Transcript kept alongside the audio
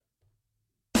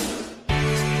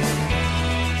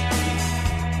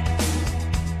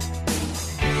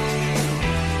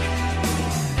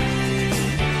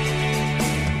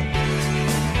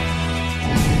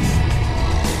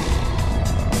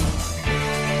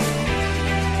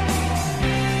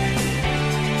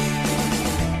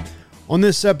On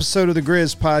this episode of the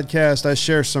Grizz Podcast, I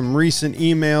share some recent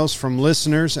emails from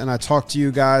listeners, and I talk to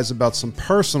you guys about some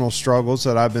personal struggles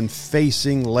that I've been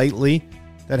facing lately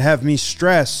that have me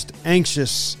stressed,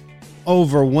 anxious,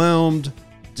 overwhelmed,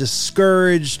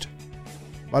 discouraged.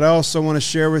 But I also want to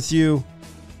share with you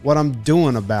what I'm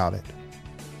doing about it.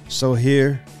 So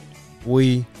here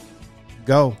we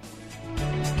go.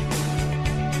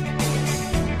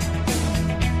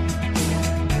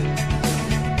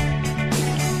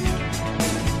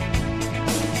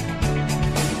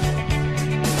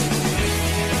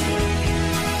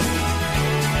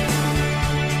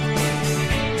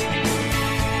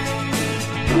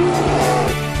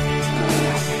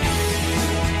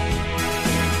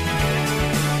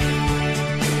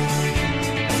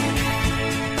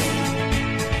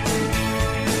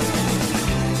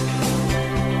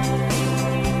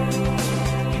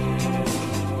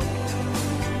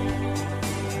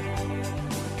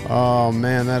 Oh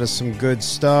man, that is some good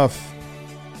stuff.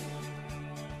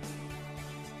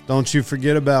 Don't you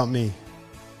forget about me.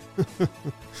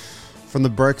 From the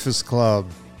Breakfast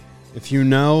Club. If you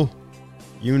know,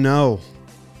 you know.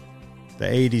 The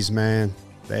 80s, man.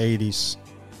 The 80s.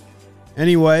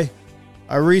 Anyway,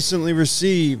 I recently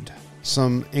received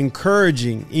some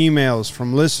encouraging emails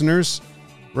from listeners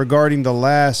regarding the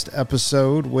last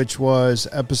episode, which was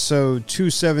episode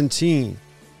 217.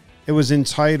 It was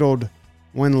entitled,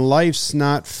 When Life's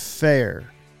Not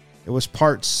Fair. It was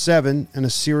part 7 in a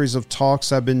series of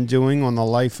talks I've been doing on the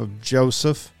life of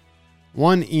Joseph.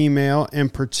 One email in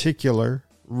particular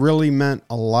really meant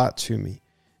a lot to me.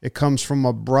 It comes from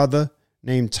a brother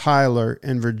named Tyler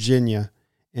in Virginia,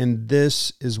 and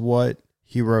this is what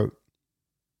he wrote.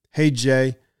 Hey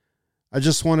Jay, I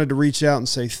just wanted to reach out and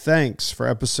say thanks for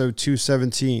episode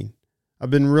 217. I've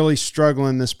been really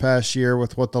struggling this past year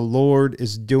with what the Lord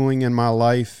is doing in my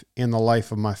life and the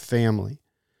life of my family.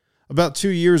 About 2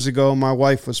 years ago, my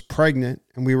wife was pregnant,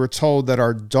 and we were told that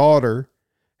our daughter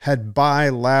had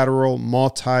bilateral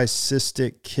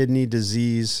multicystic kidney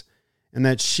disease and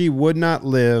that she would not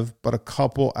live but a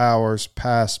couple hours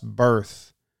past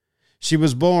birth. She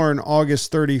was born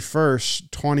August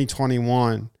 31st,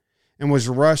 2021, and was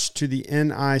rushed to the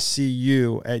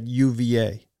NICU at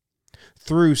UVA.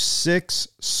 Through 6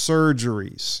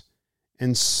 surgeries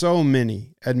and so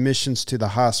many admissions to the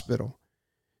hospital,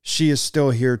 she is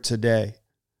still here today,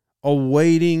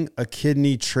 awaiting a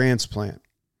kidney transplant.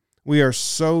 We are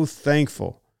so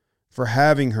thankful for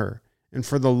having her and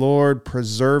for the Lord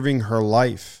preserving her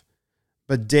life.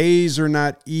 But days are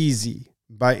not easy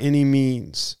by any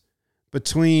means.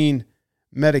 Between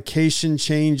medication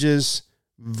changes,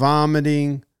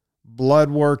 vomiting,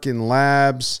 blood work in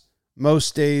labs,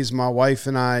 most days my wife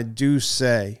and I do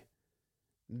say,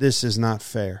 this is not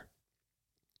fair.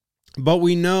 But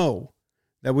we know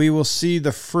that we will see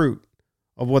the fruit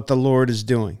of what the Lord is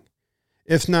doing.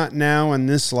 If not now in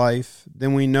this life,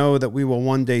 then we know that we will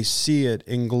one day see it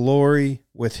in glory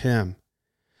with Him.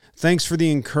 Thanks for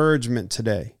the encouragement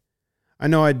today. I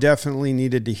know I definitely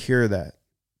needed to hear that.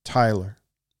 Tyler.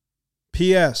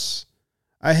 P.S.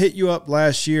 I hit you up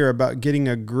last year about getting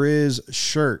a Grizz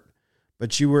shirt,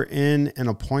 but you were in an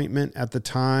appointment at the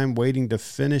time waiting to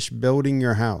finish building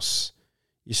your house.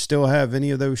 You still have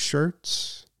any of those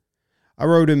shirts? I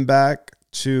wrote him back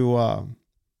to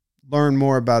learn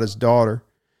more about his daughter.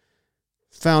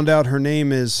 Found out her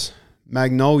name is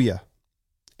Magnolia.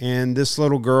 And this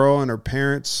little girl and her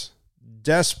parents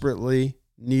desperately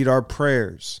need our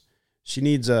prayers. She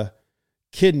needs a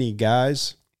kidney,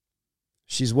 guys.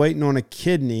 She's waiting on a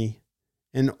kidney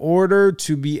in order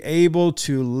to be able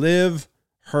to live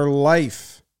her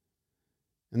life.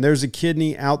 And there's a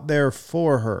kidney out there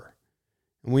for her.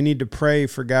 And we need to pray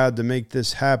for God to make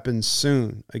this happen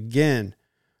soon. Again,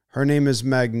 her name is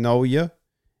Magnolia.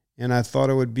 And I thought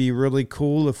it would be really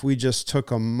cool if we just took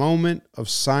a moment of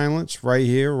silence right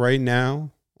here, right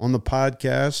now on the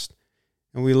podcast.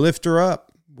 And we lift her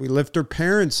up. We lift her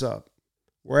parents up.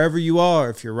 Wherever you are,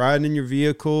 if you're riding in your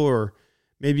vehicle or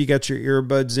maybe you got your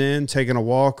earbuds in, taking a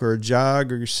walk or a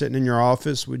jog, or you're sitting in your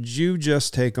office, would you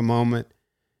just take a moment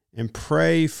and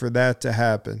pray for that to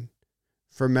happen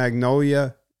for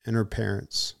Magnolia and her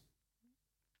parents?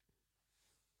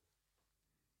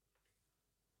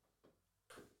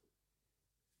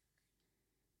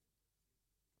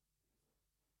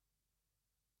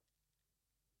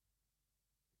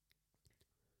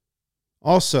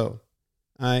 Also,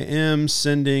 I am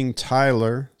sending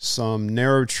Tyler some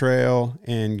Narrow Trail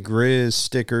and Grizz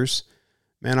stickers.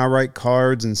 Man, I write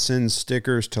cards and send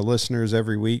stickers to listeners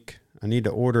every week. I need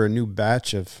to order a new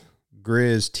batch of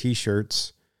Grizz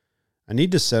t-shirts. I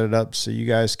need to set it up so you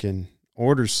guys can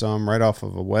order some right off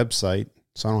of a website.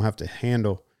 so I don't have to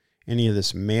handle any of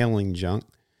this mailing junk.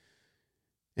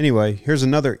 Anyway, here's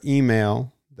another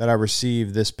email that I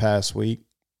received this past week.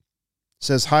 It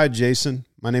says, "Hi, Jason.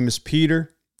 My name is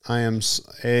Peter. I am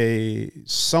a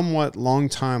somewhat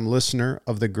long-time listener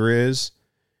of The Grizz.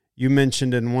 You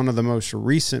mentioned in one of the most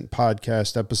recent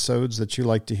podcast episodes that you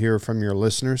like to hear from your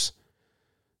listeners.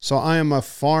 So I am a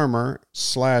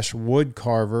farmer/wood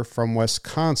carver from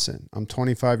Wisconsin. I'm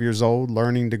 25 years old,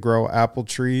 learning to grow apple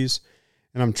trees,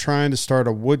 and I'm trying to start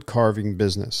a wood carving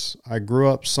business. I grew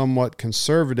up somewhat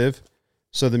conservative,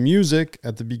 so the music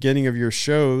at the beginning of your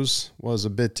shows was a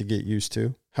bit to get used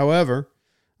to. However,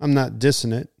 I'm not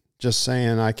dissing it, just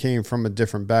saying I came from a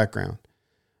different background.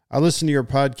 I listen to your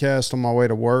podcast on my way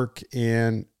to work,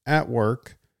 and at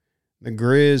work, The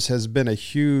Grizz has been a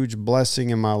huge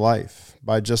blessing in my life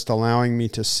by just allowing me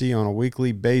to see on a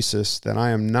weekly basis that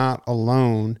I am not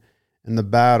alone in the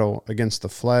battle against the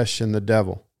flesh and the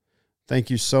devil. Thank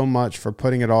you so much for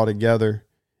putting it all together.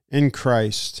 In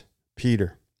Christ,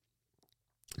 Peter."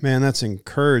 Man, that's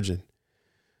encouraging.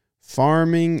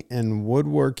 Farming and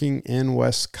woodworking in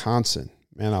Wisconsin.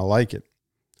 Man, I like it.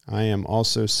 I am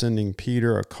also sending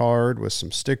Peter a card with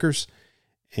some stickers,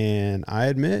 and I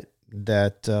admit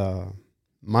that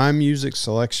my music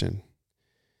selection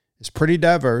is pretty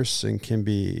diverse and can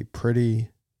be pretty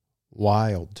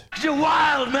wild. You're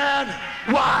wild, man.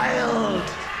 Wild.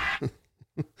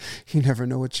 You never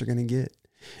know what you're going to get.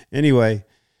 Anyway,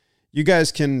 you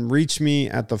guys can reach me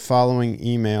at the following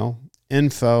email,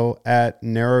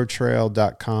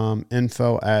 info@narrowtrail.com,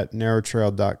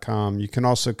 info@narrowtrail.com. You can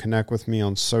also connect with me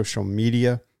on social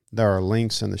media. There are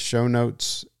links in the show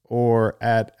notes or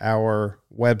at our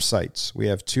websites. We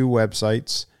have two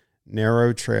websites,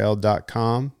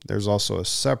 narrowtrail.com. There's also a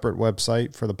separate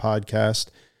website for the podcast,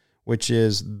 which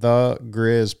is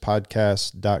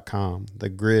thegrizzpodcast.com,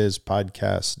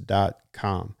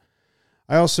 thegrizzpodcast.com.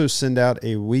 I also send out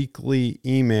a weekly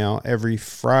email every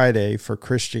Friday for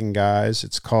Christian guys.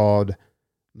 It's called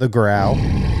The Growl.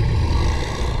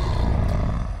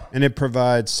 And it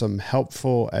provides some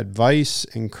helpful advice,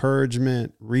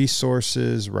 encouragement,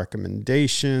 resources,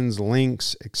 recommendations,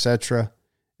 links, etc.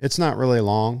 It's not really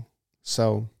long,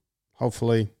 so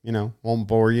hopefully, won't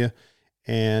bore you.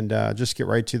 And just get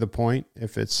right to the point.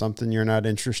 If it's something you're not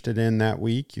interested in that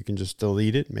week, you can just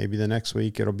delete it. Maybe the next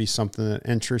week it'll be something that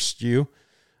interests you.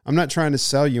 I'm not trying to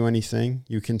sell you anything.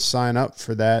 You can sign up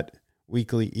for that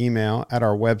weekly email at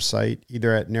our website,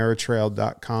 either at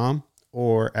narrowtrail.com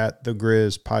or at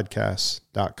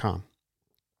thegrizzpodcast.com.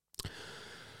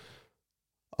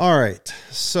 All right.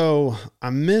 So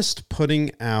I missed putting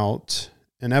out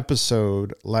an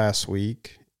episode last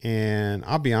week, and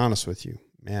I'll be honest with you,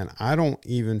 man, I don't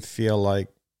even feel like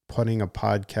putting a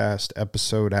podcast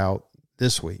episode out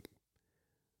this week.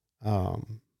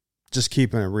 Just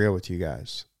keeping it real with you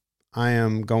guys. I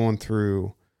am going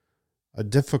through a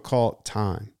difficult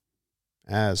time.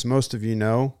 As most of you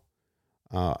know,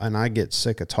 and I get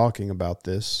sick of talking about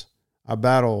this, I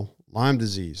battle Lyme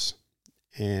disease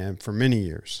and for many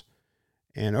years.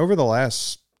 And over the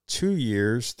last 2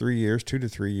 to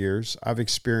 3 years, I've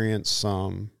experienced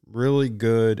some really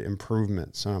good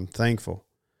improvements, and I'm thankful.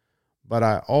 But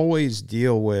I always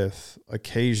deal with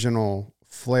occasional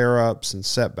flare-ups and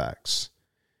setbacks.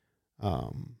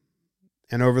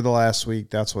 And over the last week,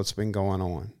 that's what's been going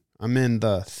on. I'm in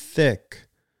the thick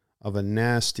of a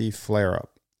nasty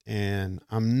flare-up, and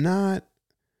I'm not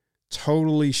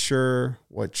totally sure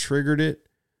what triggered it,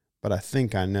 but I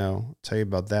think I know. I'll tell you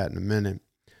about that in a minute.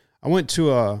 I went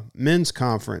to a men's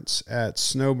conference at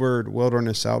Snowbird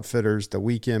Wilderness Outfitters the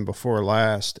weekend before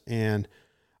last, and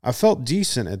I felt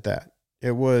decent at that.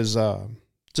 It was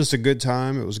just a good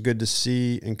time. It was good to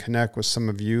see and connect with some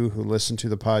of you who listen to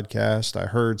the podcast. I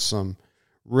heard some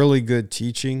really good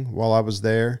teaching while I was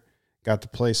there. Got to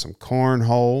play some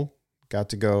cornhole. Got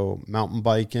to go mountain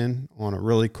biking on a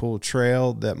really cool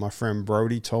trail that my friend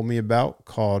Brody told me about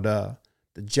called the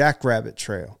Jackrabbit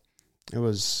Trail. It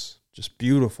was just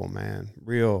beautiful, man.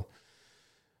 Real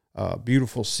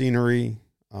beautiful scenery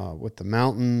with the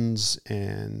mountains,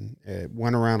 and it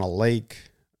went around a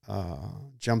lake,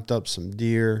 jumped up some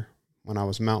deer when I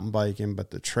was mountain biking,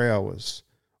 but the trail was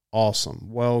awesome,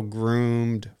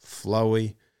 well-groomed,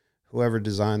 flowy. Whoever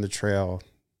designed the trail,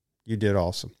 you did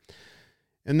awesome.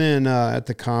 And then at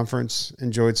the conference,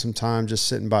 enjoyed some time just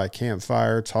sitting by a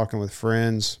campfire, talking with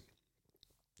friends.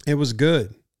 It was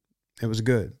good. It was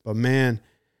good. But man,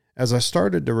 as I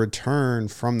started to return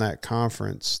from that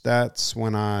conference, that's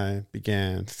when I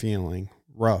began feeling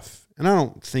rough. And I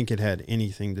don't think it had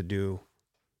anything to do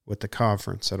with the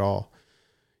conference at all.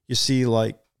 You see,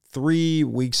 like 3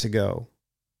 weeks ago,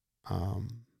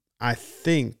 I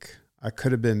think I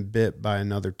could have been bit by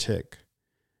another tick.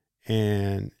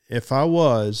 And if I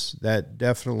was, that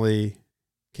definitely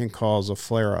can cause a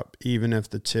flare-up, even if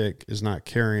the tick is not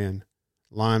carrying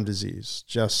Lyme disease.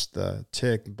 Just the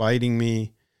tick biting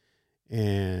me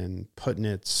and putting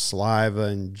its saliva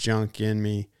and junk in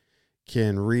me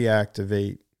can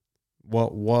reactivate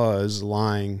what was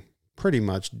lying pretty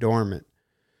much dormant.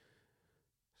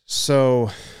 So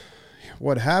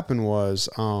what happened was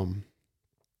I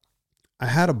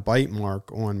had a bite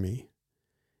mark on me,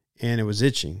 and it was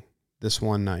itching this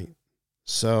one night.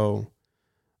 So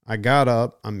I got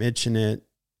up, I'm itching it,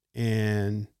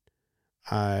 and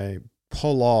I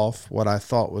pull off what I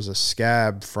thought was a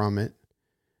scab from it,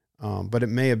 but it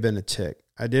may have been a tick.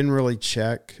 I didn't really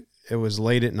check. It was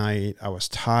late at night. I was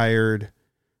tired.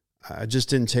 I just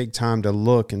didn't take time to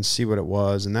look and see what it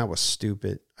was, and that was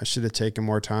stupid. I should have taken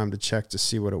more time to check to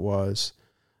see what it was,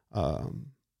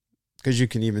 because you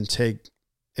can even take,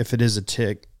 if it is a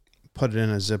tick, put it in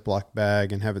a Ziploc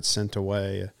bag and have it sent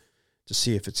away to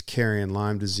see if it's carrying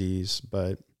Lyme disease.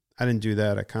 But I didn't do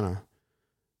that.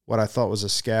 What I thought was a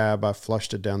scab, I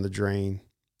flushed it down the drain.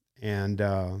 And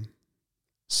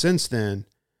since then,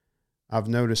 I've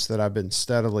noticed that I've been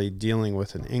steadily dealing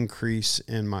with an increase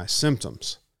in my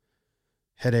symptoms.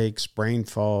 Headaches, brain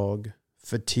fog,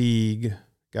 fatigue,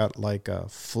 got like a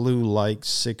flu-like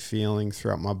sick feeling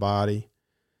throughout my body,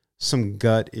 some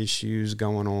gut issues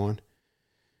going on.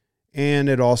 And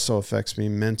it also affects me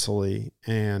mentally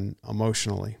and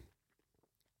emotionally.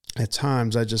 At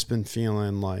times, I've just been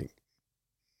feeling like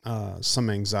some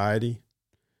anxiety.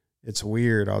 It's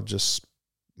weird.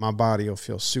 My body will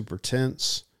feel super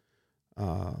tense.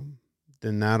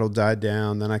 Then that'll die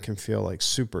down. Then I can feel like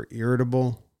super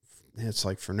irritable. It's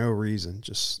like for no reason,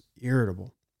 just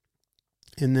irritable.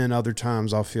 And then other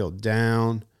times I'll feel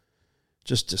down,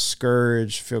 just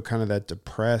discouraged, feel kind of that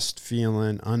depressed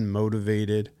feeling,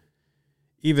 unmotivated,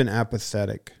 even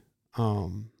apathetic.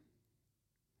 And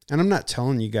I'm not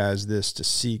telling you guys this to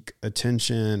seek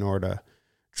attention or to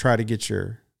try to get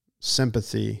your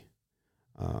sympathy.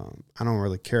 I don't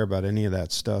really care about any of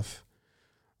that stuff.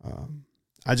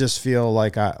 I just feel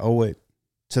like I owe it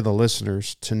to the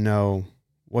listeners to know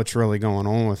what's really going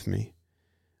on with me.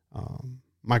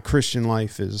 My Christian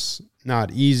life is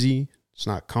not easy. It's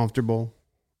not comfortable.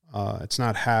 It's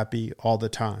not happy all the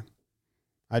time.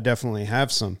 I definitely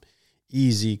have some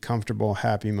easy, comfortable,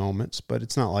 happy moments, but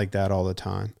it's not like that all the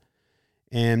time.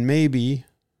 And maybe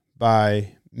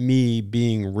by me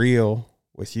being real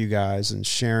with you guys and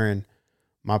sharing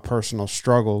my personal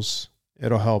struggles,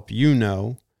 it'll help you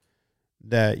know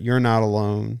that you're not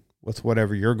alone with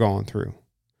whatever you're going through.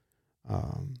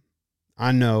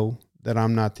 I know that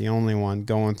I'm not the only one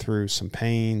going through some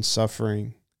pain,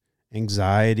 suffering,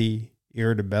 anxiety,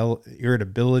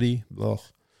 irritability,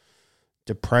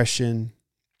 depression,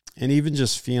 and even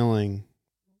just feeling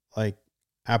like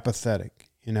apathetic.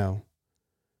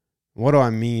 What do I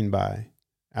mean by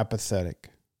apathetic?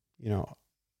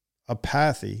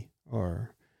 Apathy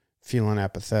or feeling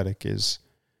apathetic is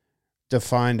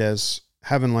defined as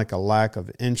having like a lack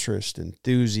of interest,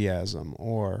 enthusiasm,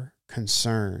 or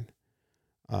concern.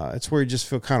 It's where you just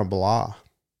feel kind of blah,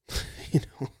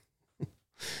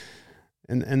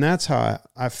 and that's how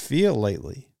I feel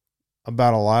lately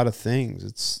about a lot of things.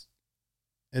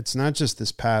 It's not just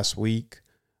this past week.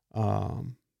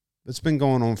 It's been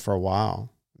going on for a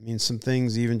while. I mean, some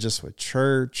things even just with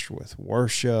church, with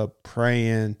worship,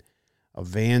 praying,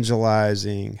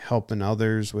 evangelizing, helping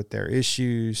others with their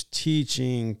issues,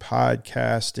 teaching,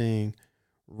 podcasting,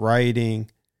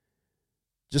 writing,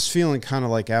 just feeling kind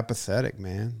of like apathetic,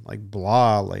 man, like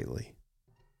blah lately,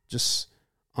 just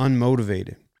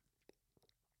unmotivated.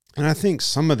 And I think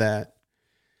some of that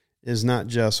is not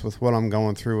just with what I'm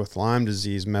going through with Lyme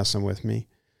disease messing with me.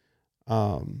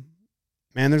 Man,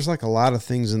 there's like a lot of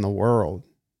things in the world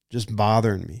just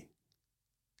bothering me.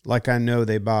 Like I know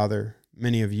they bother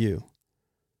many of you.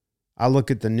 I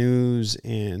look at the news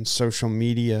and social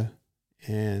media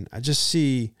and I just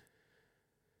see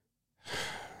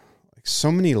like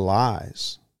so many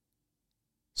lies,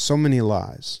 so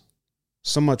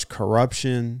much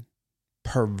corruption,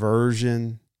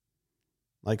 perversion,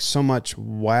 like so much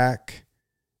whack,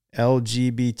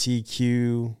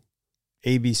 LGBTQ,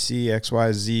 ABC,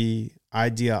 XYZ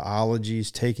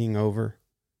ideologies taking over.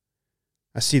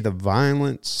 I see the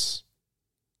violence.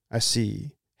 I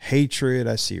see hatred.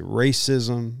 I see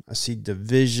racism. I see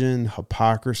division,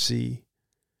 hypocrisy.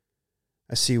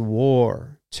 I see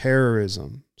war,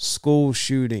 terrorism, school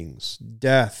shootings,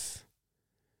 death.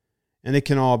 And it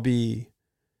can all be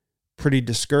pretty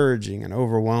discouraging and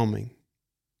overwhelming.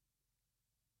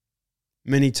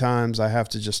 Many times I have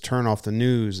to just turn off the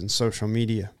news and social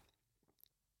media.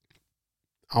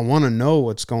 I want to know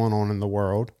what's going on in the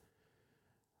world.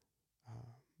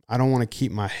 I don't want to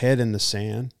keep my head in the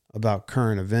sand about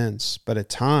current events, but at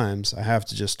times I have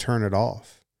to just turn it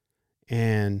off.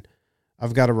 And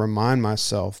I've got to remind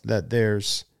myself that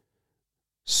there's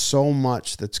so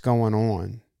much that's going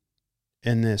on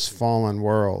in this fallen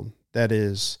world that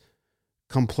is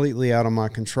completely out of my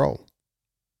control.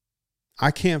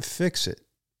 I can't fix it.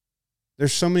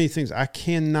 There's so many things. I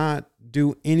cannot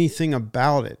do anything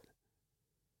about it.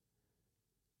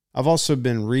 I've also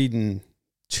been reading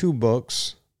 2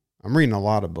 books. I'm reading a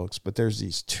lot of books, but there's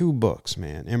these 2 books,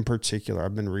 man, in particular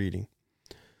I've been reading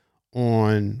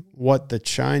on what the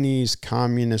Chinese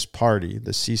Communist Party,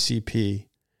 the CCP,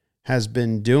 has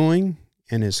been doing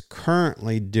and is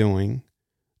currently doing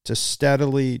to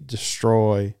steadily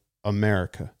destroy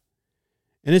America.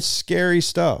 And it's scary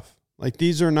stuff. Like,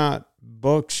 these are not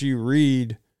books you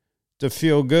read to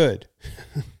feel good.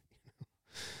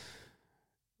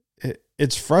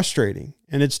 It's frustrating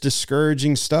and it's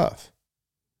discouraging stuff.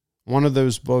 One of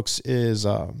those books is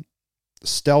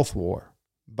Stealth War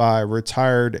by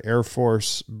retired Air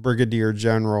Force Brigadier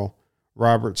General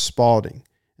Robert Spalding.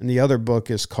 And the other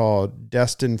book is called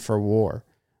Destined for War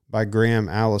by Graham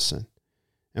Allison.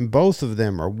 And both of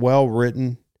them are well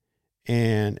written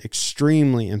and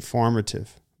extremely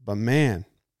informative. But man,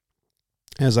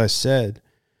 as I said,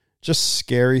 just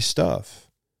scary stuff.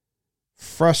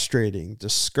 Frustrating,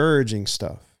 discouraging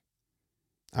stuff.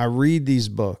 I read these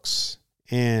books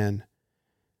and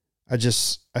I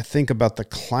think about the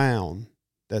clown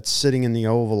that's sitting in the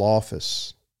Oval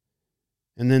Office.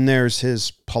 And then there's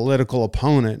his political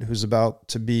opponent who's about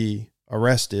to be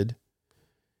arrested.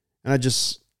 And I'm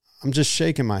just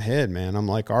shaking my head, man. I'm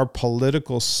like, our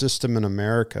political system in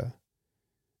America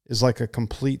is like a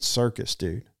complete circus,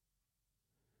 dude.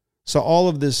 So all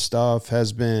of this stuff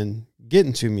has been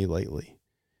getting to me lately.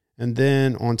 And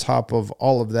then on top of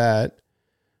all of that,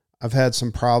 I've had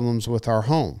some problems with our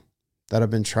home that I've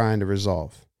been trying to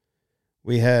resolve.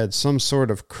 We had some sort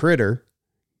of critter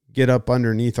get up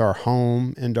underneath our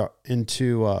home and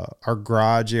into our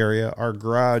garage area. Our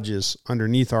garage is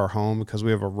underneath our home because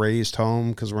we have a raised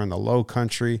home because we're in the low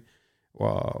country.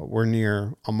 We're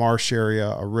near a marsh area,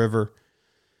 a river.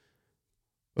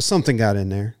 But something got in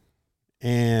there.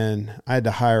 And I had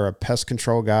to hire a pest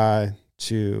control guy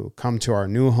to come to our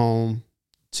new home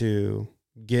to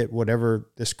get whatever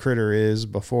this critter is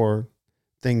before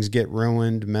things get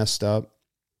ruined, messed up.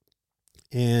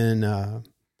 And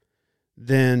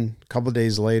then a couple of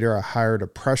days later, I hired a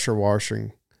pressure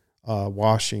washing,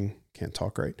 can't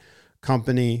talk right,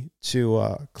 company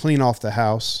to clean off the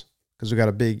house because we got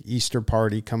a big Easter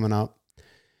party coming up.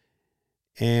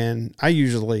 And I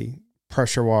usually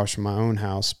pressure wash my own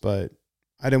house, but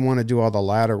I didn't want to do all the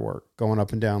ladder work, going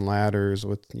up and down ladders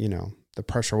with, the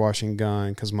pressure washing gun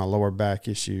because of my lower back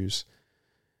issues.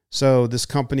 So this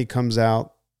company comes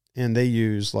out and they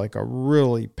use like a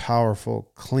really powerful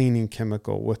cleaning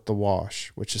chemical with the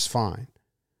wash, which is fine.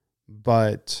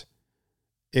 But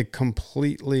it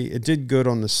did good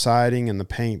on the siding and the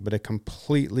paint, but it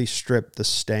completely stripped the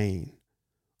stain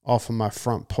off of my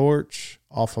front porch,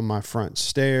 off of my front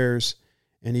stairs,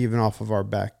 and even off of our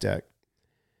back deck.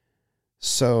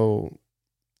 So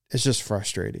it's just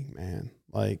frustrating, man.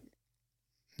 Like,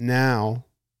 now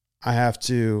I have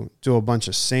to do a bunch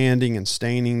of sanding and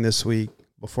staining this week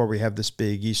before we have this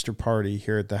big Easter party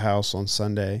here at the house on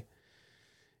Sunday.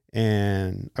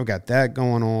 And I've got that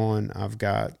going on. I've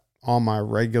got all my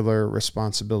regular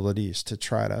responsibilities to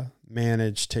try to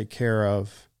manage, take care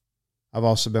of. I've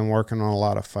also been working on a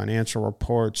lot of financial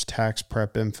reports, tax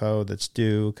prep info that's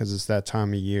due because it's that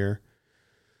time of year.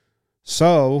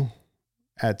 So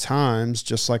at times,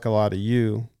 just like a lot of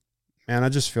you, man, I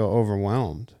just feel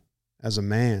overwhelmed as a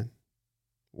man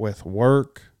with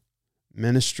work,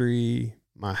 ministry,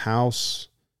 my house,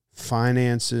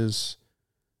 finances,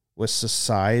 with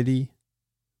society,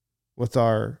 with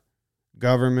our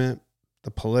government,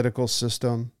 the political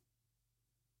system,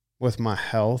 with my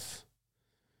health.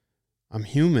 I'm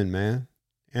human, man.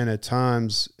 And at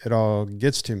times it all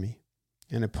gets to me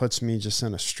and it puts me just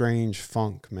in a strange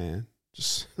funk, man.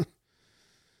 Just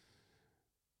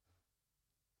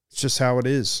it's just how it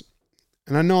is.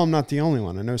 And I know I'm not the only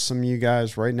one. I know some of you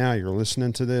guys right now, you're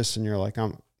listening to this and you're like,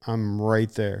 I'm right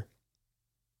there.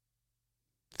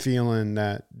 Feeling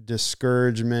that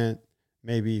discouragement,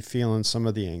 maybe feeling some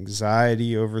of the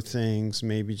anxiety over things,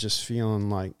 maybe just feeling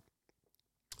like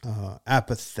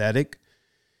apathetic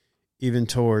even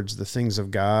towards the things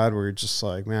of God, where you're just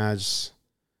like, man,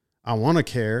 I want to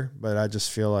care, but I just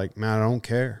feel like, man, I don't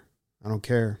care.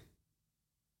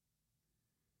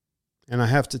 And I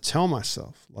have to tell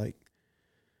myself, like,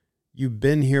 you've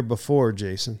been here before,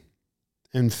 Jason.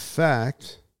 In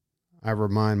fact, I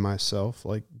remind myself,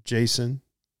 like, Jason,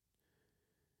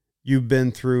 you've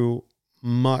been through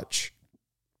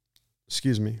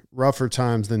rougher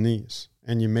times than these,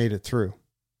 and you made it through.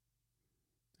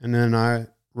 And then I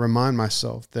remind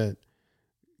myself that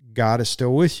God is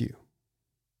still with you.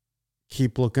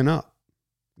 Keep looking up.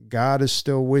 God is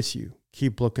still with you.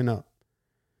 Keep looking up.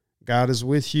 God is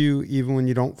with you even when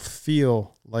you don't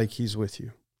feel like he's with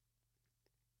you.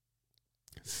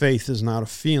 Faith is not a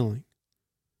feeling.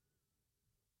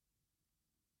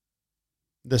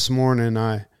 This morning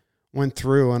I went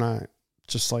through and I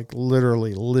just like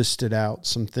literally listed out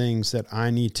some things that I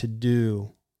need to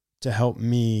do to help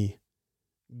me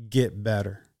get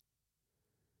better.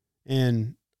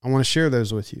 And I want to share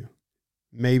those with you.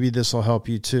 Maybe this will help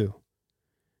you too.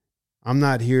 I'm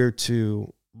not here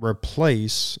to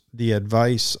replace the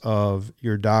advice of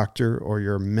your doctor or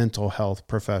your mental health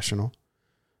professional.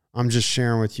 I'm just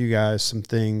sharing with you guys some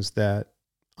things that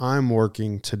I'm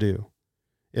working to do.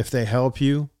 If they help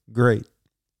you, great.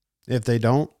 If they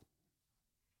don't,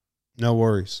 no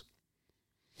worries.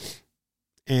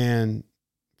 And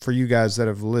for you guys that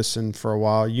have listened for a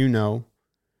while, you know,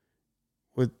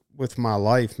 with my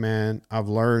life, man, I've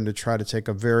learned to try to take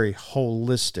a very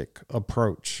holistic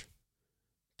approach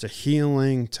to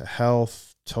healing, to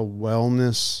health, to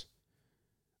wellness.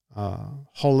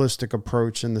 Holistic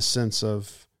approach in the sense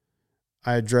of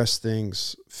I address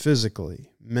things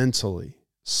physically, mentally,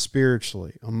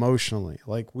 spiritually, emotionally.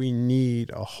 Like we need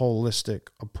a holistic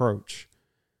approach.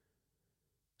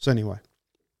 So anyway,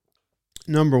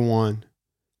 number one,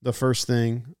 the first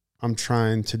thing I'm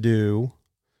trying to do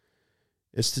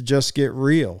is to just get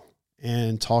real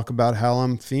and talk about how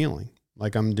I'm feeling,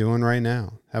 like I'm doing right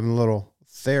now. Having a little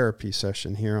therapy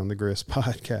session here on the Grizz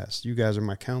podcast. You guys are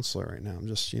my counselor right now. I'm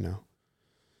just,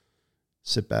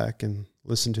 sit back and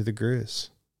listen to the Grizz.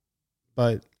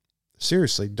 But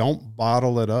seriously, don't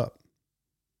bottle it up.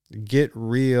 Get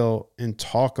real and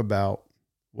talk about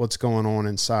what's going on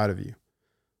inside of you.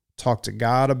 Talk to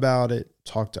God about it.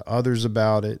 Talk to others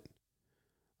about it.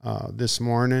 This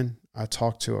morning, I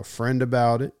talked to a friend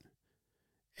about it.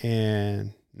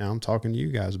 And now I'm talking to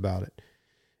you guys about it.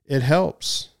 It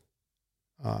helps.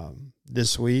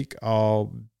 This week,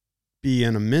 I'll be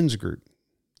in a men's group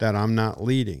that I'm not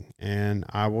leading. And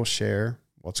I will share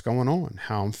what's going on,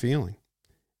 how I'm feeling.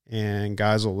 And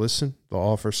guys will listen. They'll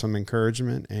offer some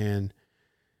encouragement. And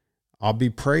I'll be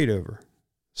prayed over.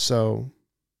 So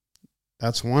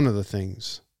that's one of the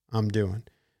things I'm doing.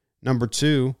 Number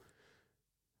two,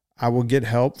 I will get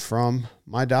help from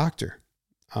my doctor.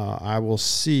 I will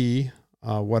see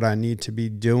what I need to be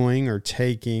doing or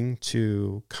taking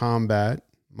to combat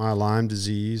my Lyme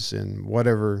disease and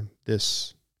whatever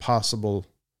this possible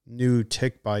new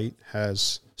tick bite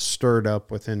has stirred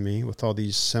up within me with all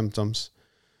these symptoms.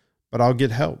 But I'll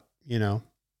get help,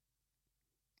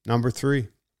 Number three,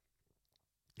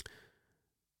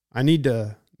 I need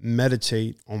to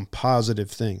meditate on positive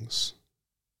things.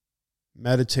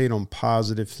 Meditate on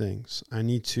positive things. I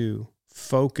need to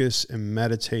focus and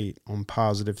meditate on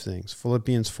positive things.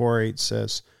 Philippians 4:8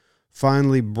 says,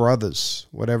 finally, brothers,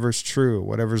 whatever is true,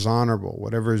 whatever is honorable,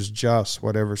 whatever is just,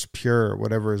 whatever is pure,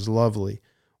 whatever is lovely,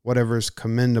 whatever is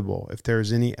commendable, if there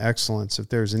is any excellence, if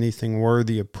there is anything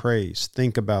worthy of praise,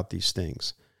 think about these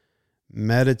things.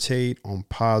 Meditate on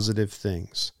positive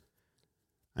things.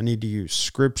 I need to use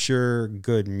scripture,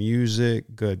 good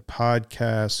music, good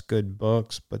podcasts, good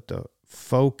books, but to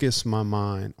focus my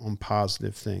mind on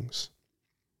positive things.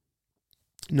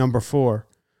 Number four,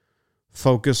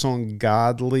 focus on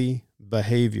godly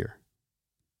behavior.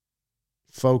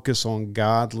 Focus on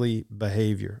godly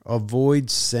behavior. Avoid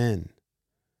sin.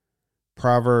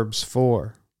 Proverbs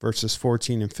 4, verses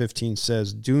 14 and 15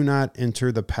 says, do not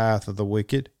enter the path of the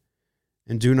wicked,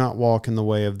 and do not walk in the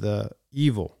way of the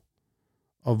evil.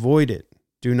 Avoid it.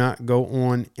 Do not go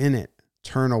on in it.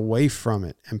 Turn away from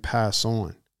it and pass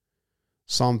on.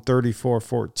 Psalm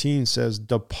 34:14 says,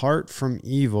 depart from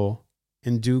evil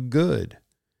and do good.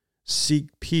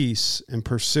 Seek peace and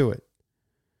pursue it.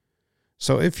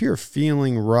 So if you're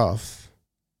feeling rough,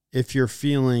 if you're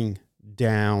feeling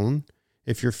down,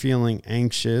 if you're feeling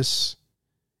anxious,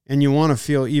 and you want to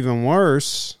feel even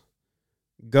worse,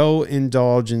 go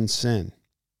indulge in sin.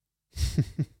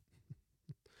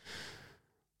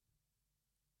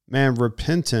 Man,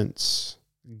 repentance,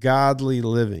 godly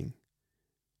living,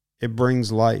 it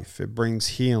brings life, it brings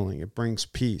healing, it brings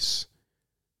peace.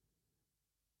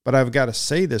 But I've got to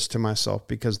say this to myself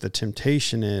because the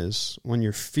temptation is when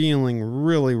you're feeling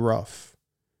really rough,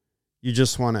 you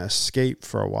just want to escape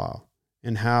for a while.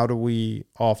 And how do we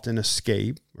often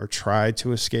escape or try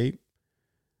to escape?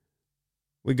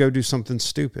 We go do something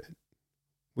stupid.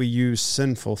 We use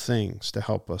sinful things to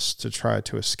help us to try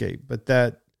to escape, but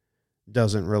that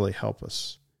doesn't really help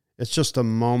us. It's just a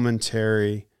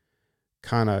momentary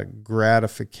kind of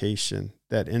gratification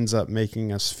that ends up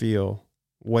making us feel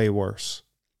way worse.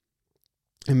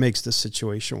 It makes the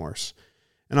situation worse.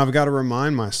 And I've got to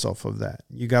remind myself of that.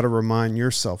 You got to remind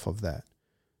yourself of that.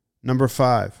 Number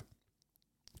 5,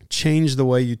 change the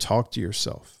way you talk to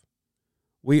yourself.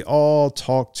 We all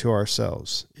talk to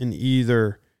ourselves in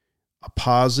either a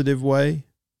positive way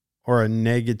or a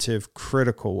negative,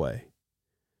 critical way.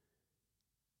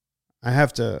 I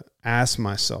have to ask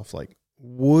myself, like,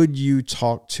 would you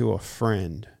talk to a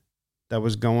friend that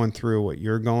was going through what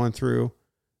you're going through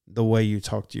the way you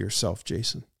talk to yourself,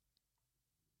 Jason?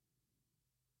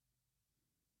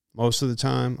 Most of the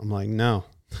time, I'm like, no.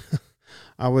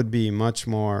 I would be much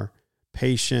more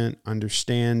patient,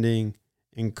 understanding,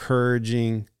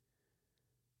 encouraging.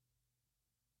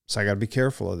 So I got to be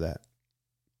careful of that.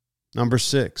 Number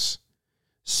 6,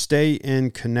 stay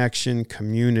in connection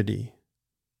community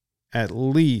at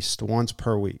least once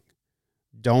per week.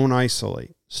 Don't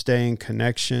isolate. Stay in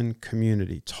connection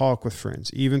community. Talk with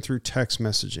friends, even through text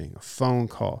messaging, a phone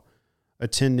call,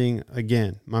 attending,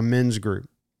 again, my men's group.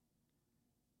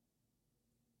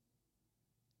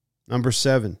 Number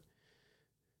 7,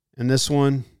 and this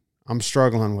one I'm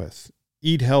struggling with.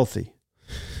 Eat healthy.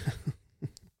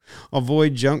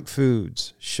 Avoid junk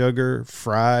foods, sugar,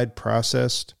 fried,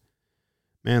 processed.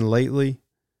 Man, lately,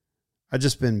 I've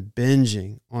just been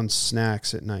binging on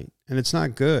snacks at night, and it's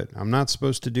not good. I'm not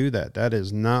supposed to do that. That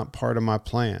is not part of my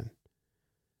plan.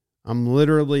 I'm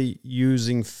literally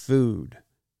using food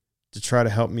to try to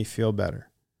help me feel better.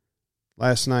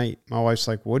 Last night, my wife's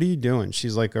like, what are you doing?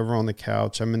 She's like over on the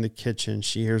couch. I'm in the kitchen.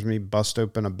 She hears me bust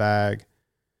open a bag.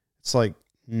 It's like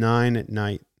 9 at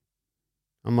night.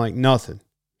 I'm like, nothing.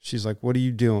 She's like, what are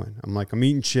you doing? I'm like, I'm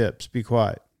eating chips. Be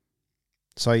quiet.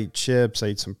 So I eat chips. I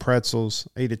eat some pretzels.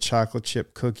 I eat a chocolate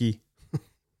chip cookie.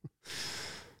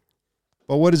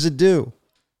 But what does it do?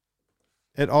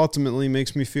 It ultimately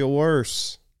makes me feel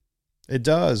worse. It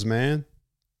does, man.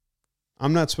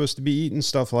 I'm not supposed to be eating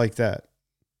stuff like that,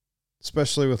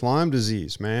 especially with Lyme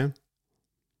disease, man.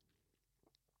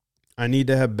 I need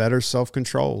to have better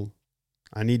self-control.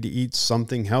 I need to eat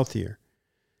something healthier.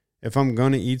 If I'm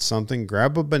going to eat something,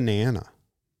 grab a banana.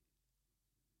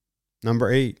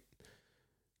 Number 8,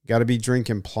 got to be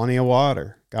drinking plenty of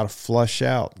water. Got to flush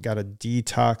out. Got to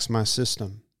detox my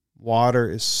system. Water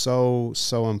is so,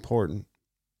 so important,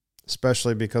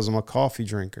 especially because I'm a coffee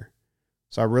drinker.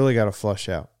 So I really got to flush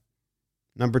out.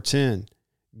 Number 10,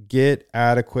 get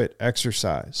adequate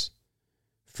exercise.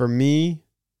 For me,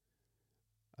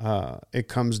 it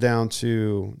comes down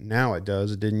to, now it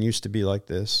does, it didn't used to be like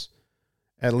this,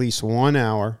 at least 1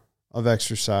 hour of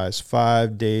exercise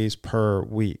 5 days per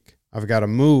week. I've got to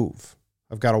move.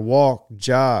 I've got to walk,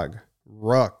 jog,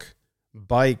 ruck,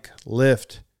 bike,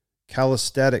 lift,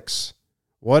 calisthenics,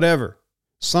 whatever,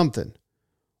 something.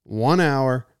 1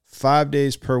 hour, 5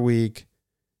 days per week,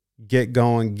 get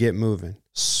going, get moving,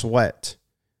 sweat.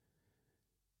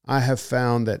 I have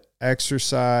found that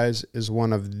exercise is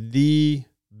one of the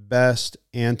best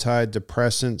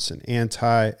antidepressants and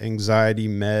anti-anxiety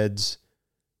meds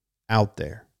out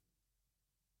there.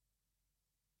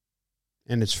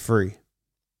 And it's free.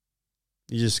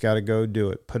 You just got to go do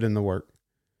it. Put in the work.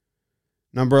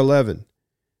 Number 11,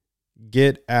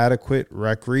 get adequate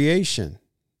recreation.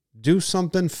 Do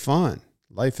something fun.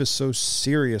 Life is so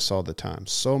serious all the time.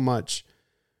 So much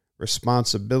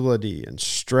responsibility and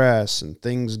stress and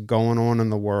things going on in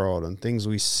the world and things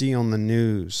we see on the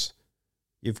news.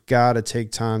 You've got to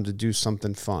take time to do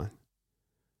something fun.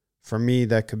 For me,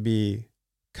 that could be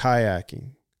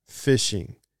kayaking,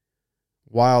 fishing,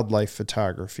 wildlife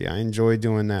photography. I enjoy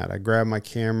doing that. I grab my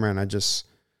camera and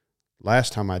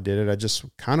last time I did it, I just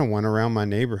kind of went around my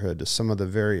neighborhood to some of the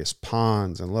various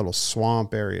ponds and little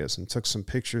swamp areas and took some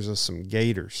pictures of some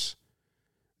gators.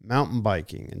 Mountain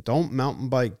biking, and don't mountain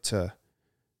bike to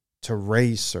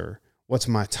race or what's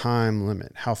my time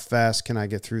limit? How fast can I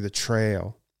get through the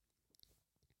trail?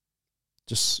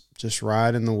 Just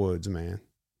ride in the woods, man.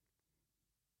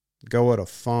 Go at a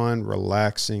fun,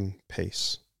 relaxing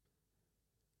pace.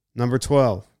 Number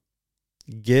 12,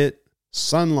 get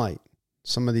sunlight.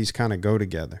 Some of these kind of go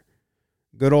together.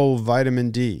 Good old vitamin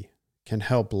D can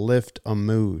help lift a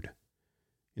mood.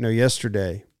 You know,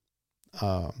 yesterday,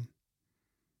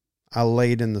 I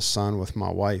laid in the sun with my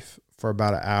wife for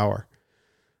about an hour.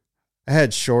 I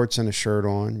had shorts and a shirt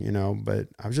on, but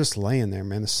I was just laying there,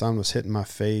 man. The sun was hitting my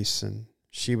face and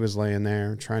she was laying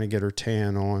there trying to get her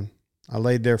tan on. I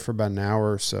laid there for about an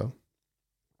hour or so.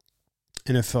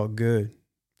 And it felt good.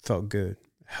 Felt good.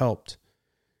 It helped.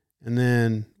 And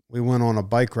then we went on a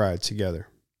bike ride together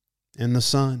in the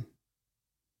sun.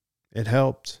 It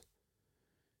helped.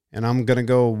 And I'm going to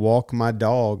go walk my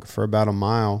dog for about a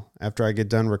mile after I get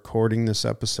done recording this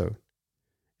episode.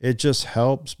 It just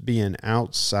helps being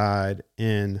outside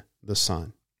in the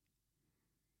sun.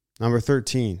 Number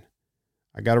 13,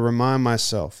 I got to remind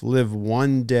myself, live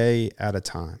one day at a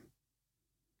time.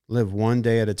 Live one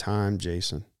day at a time,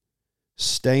 Jason.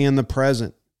 Stay in the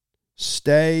present.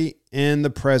 Stay in the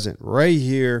present, right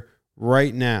here,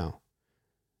 right now.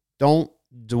 Don't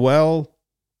dwell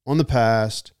on the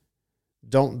past.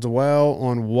 Don't dwell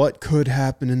on what could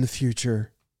happen in the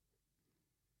future.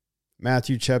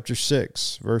 Matthew chapter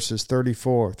 6, verses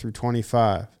 34 through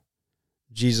 25.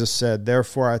 Jesus said,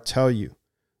 "Therefore I tell you,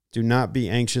 do not be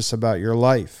anxious about your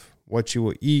life, what you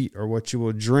will eat or what you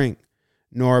will drink,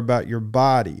 nor about your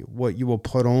body, what you will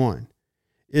put on.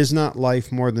 Is not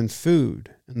life more than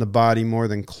food, and the body more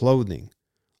than clothing?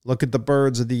 Look at the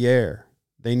birds of the air.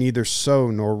 They neither sow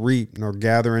nor reap nor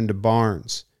gather into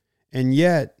barns, and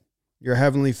yet your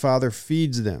heavenly Father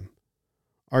feeds them.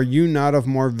 Are you not of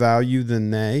more value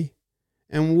than they?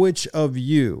 And which of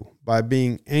you, by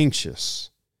being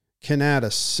anxious, can add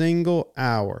a single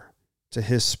hour to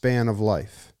his span of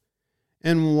life?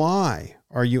 And why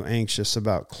are you anxious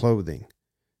about clothing?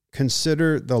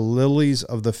 Consider the lilies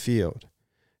of the field,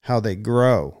 how they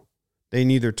grow. They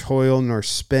neither toil nor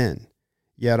spin.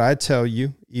 Yet I tell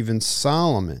you, even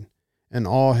Solomon in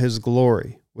all his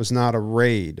glory was not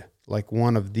arrayed like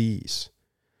one of these.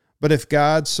 But if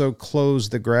God so clothes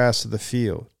the grass of the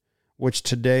field, which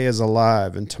today is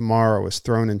alive and tomorrow is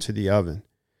thrown into the oven,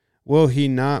 will he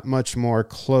not much more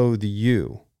clothe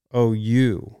you, O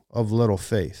you of little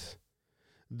faith?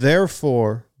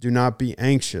 Therefore do not be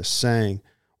anxious, saying,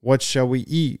 what shall we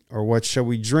eat, or what shall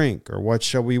we drink, or what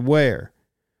shall we wear?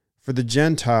 For the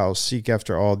Gentiles seek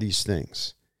after all these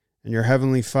things, and your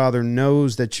heavenly Father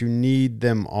knows that you need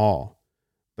them all.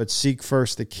 But seek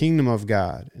first the kingdom of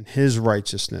God and his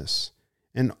righteousness,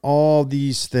 and all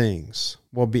these things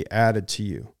will be added to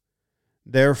you.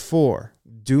 Therefore,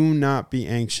 do not be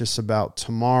anxious about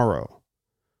tomorrow,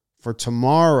 for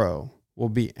tomorrow will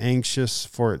be anxious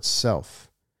for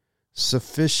itself.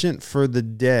 Sufficient for the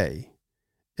day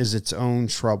is its own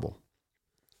trouble.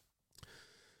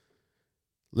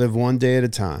 Live one day at a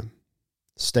time.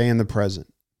 Stay in the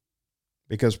present,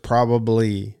 because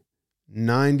probably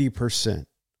 90%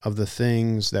 of the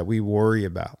things that we worry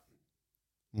about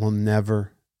will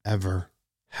never, ever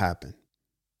happen.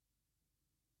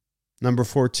 Number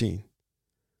 14,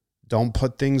 don't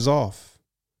put things off.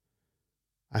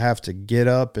 I have to get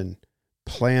up and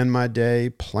plan my day,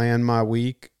 plan my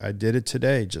week. I did it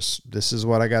today. This is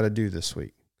what I got to do this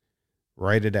week.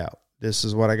 Write it out. This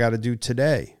is what I got to do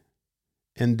today.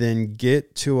 And then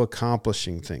get to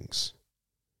accomplishing things.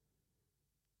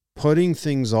 Putting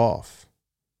things off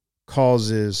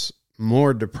causes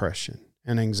more depression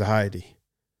and anxiety.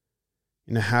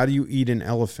 You know, how do you eat an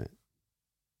elephant?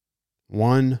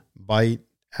 One bite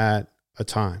at a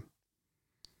time.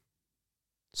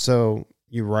 So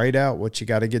you write out what you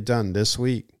got to get done this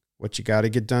week, what you got to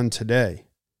get done today.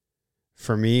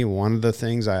 For me, one of the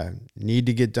things I need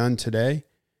to get done today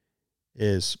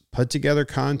is put together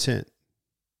content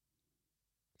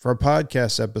for a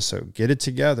podcast episode. Get it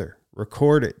together,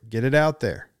 record it, get it out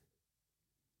there.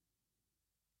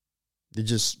 You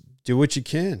just do what you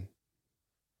can.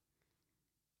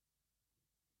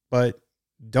 But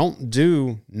don't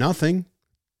do nothing.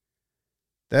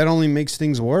 That only makes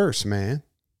things worse, man.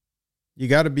 You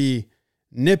got to be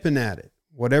nipping at it,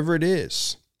 whatever it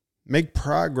is. Make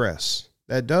progress.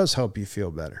 That does help you feel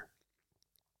better.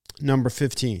 Number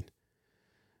 15,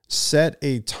 set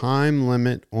a time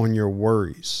limit on your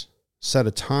worries. Set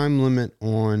a time limit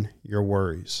on your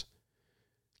worries.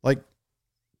 Like,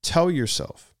 tell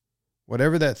yourself,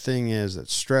 whatever that thing is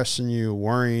that's stressing you,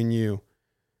 worrying you,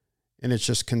 and it's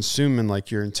just consuming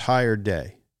like your entire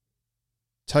day.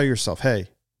 Tell yourself, hey,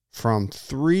 from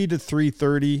 3 to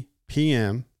 3:30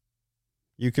 p.m.,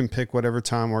 you can pick whatever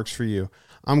time works for you.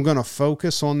 I'm going to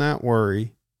focus on that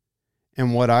worry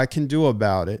and what I can do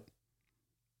about it,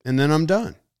 and then I'm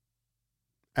done.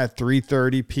 At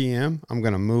 3:30 p.m., I'm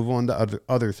going to move on to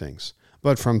other things.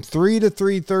 But from 3 to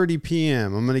 3:30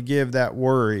 p.m., I'm going to give that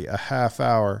worry a half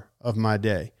hour of my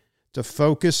day to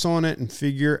focus on it and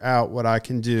figure out what I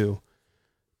can do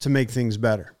to make things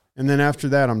better. And then after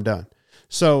that, I'm done.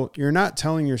 So you're not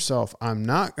telling yourself, I'm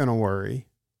not going to worry,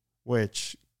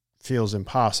 which feels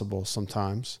impossible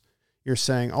sometimes. you're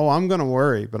saying, oh, I'm going to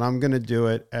worry, but I'm going to do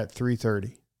it at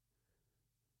 3:30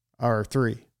 or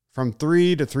 3, from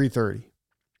 3 to 3:30.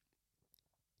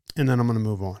 And then I'm going to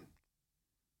move on.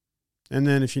 And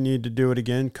then if you need to do it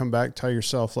again, come back, tell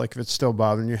yourself, like, if it's still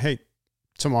bothering you, hey,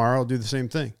 tomorrow I'll do the same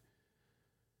thing.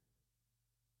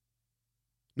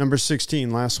 Number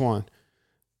 16, last one.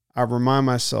 I remind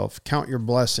myself, count your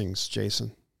blessings,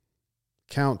 Jason.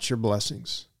 Count your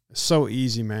blessings. It's so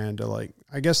easy, man, to like,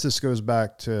 I guess this goes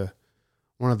back to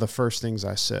one of the first things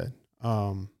I said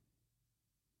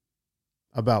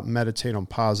about meditate on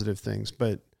positive things,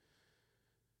 but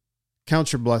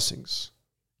count your blessings.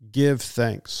 Give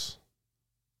thanks.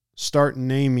 Start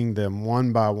naming them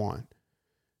one by one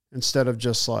instead of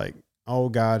just like, oh,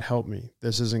 God, help me.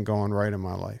 This isn't going right in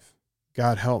my life.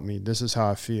 God, help me. This is how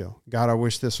I feel. God, I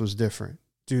wish this was different.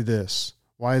 Do this.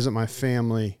 Why isn't my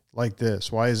family like this?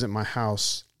 Why isn't my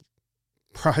house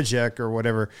project or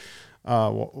whatever?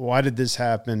 Why did this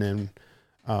happen? And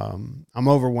I'm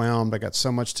overwhelmed. I got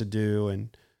so much to do.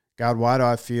 And God, why do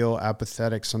I feel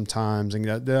apathetic sometimes? And,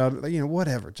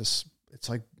 whatever. Just, it's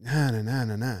like,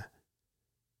 nah.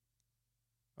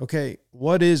 Okay,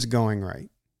 what is going right?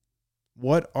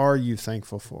 What are you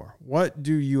thankful for? What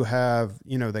do you have,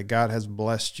 that God has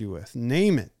blessed you with?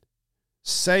 Name it.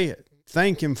 Say it.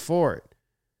 Thank him for it.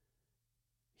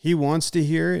 He wants to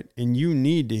hear it, and you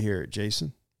need to hear it,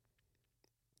 Jason.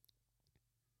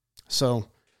 So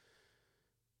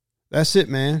that's it,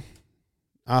 man.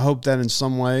 I hope that in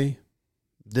some way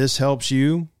this helps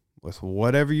you with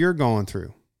whatever you're going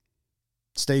through.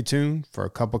 Stay tuned for a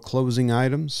couple closing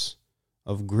items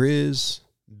of Grizz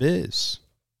Biz.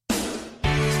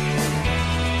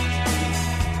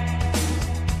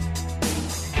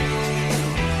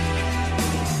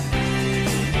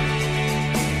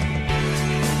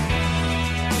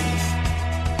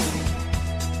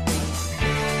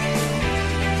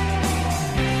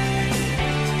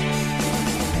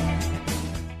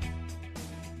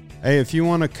 Hey, if you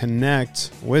want to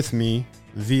connect with me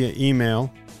via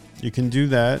email, you can do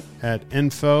that at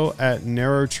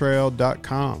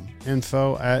info@narrowtrail.com,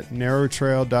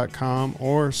 info@narrowtrail.com,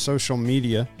 or social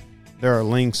media. There are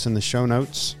links in the show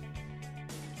notes.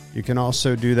 You can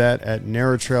also do that at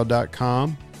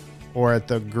narrowtrail.com or at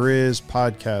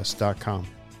thegrizzpodcast.com.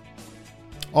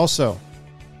 Also,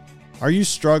 are you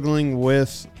struggling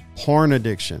with porn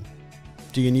addiction?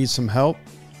 Do you need some help?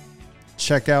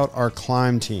 Check out our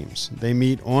climb teams. They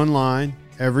meet online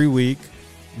every week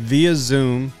via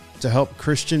Zoom to help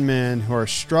Christian men who are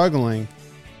struggling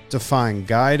to find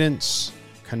guidance,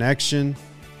 connection,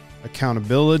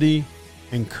 accountability,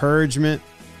 encouragement.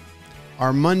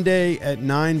 Our Monday at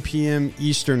 9 p.m.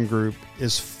 Eastern group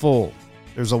is full.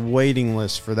 There's a waiting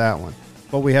list for that one.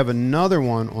 But we have another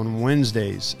one on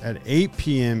Wednesdays at 8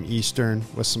 p.m. Eastern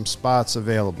with some spots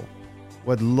available.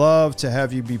 Would love to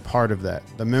have you be part of that.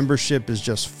 The membership is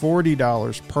just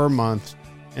 $40 per month,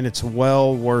 and it's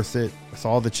well worth it with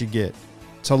all that you get.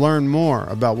 To learn more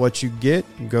about what you get,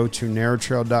 go to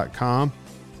narrowtrail.com,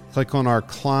 click on our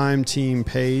Climb Team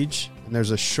page, and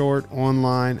there's a short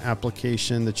online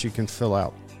application that you can fill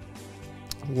out.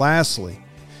 Lastly,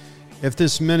 if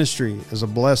this ministry is a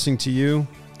blessing to you,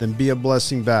 then be a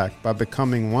blessing back by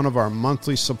becoming one of our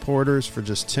monthly supporters for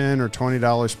just $10 or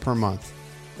 $20 per month.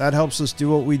 That helps us do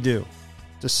what we do.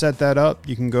 To set that up,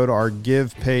 you can go to our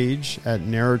Give page at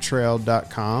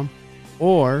narrowtrail.com,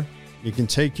 or you can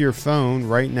take your phone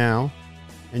right now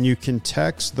and you can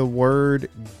text the word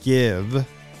GIVE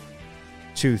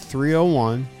to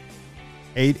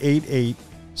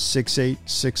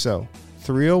 301-888-6860.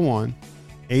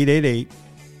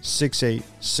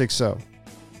 301-888-6860.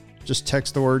 Just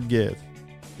text the word GIVE.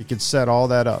 You can set all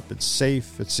that up. It's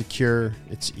safe, it's secure,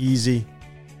 it's easy.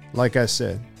 Like I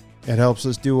said, it helps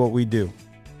us do what we do.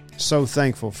 So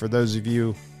thankful for those of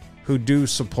you who do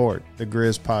support the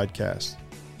Grizz podcast.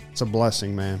 It's a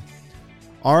blessing, man.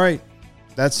 All right,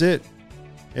 that's it.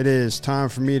 It is time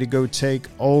for me to go take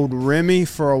old Remy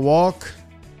for a walk.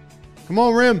 Come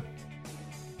on, Rem.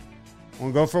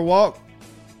 Want to go for a walk?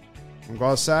 Want to go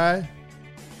outside?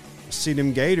 See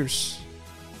them gators.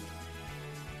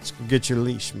 Let's go get your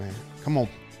leash, man. Come on.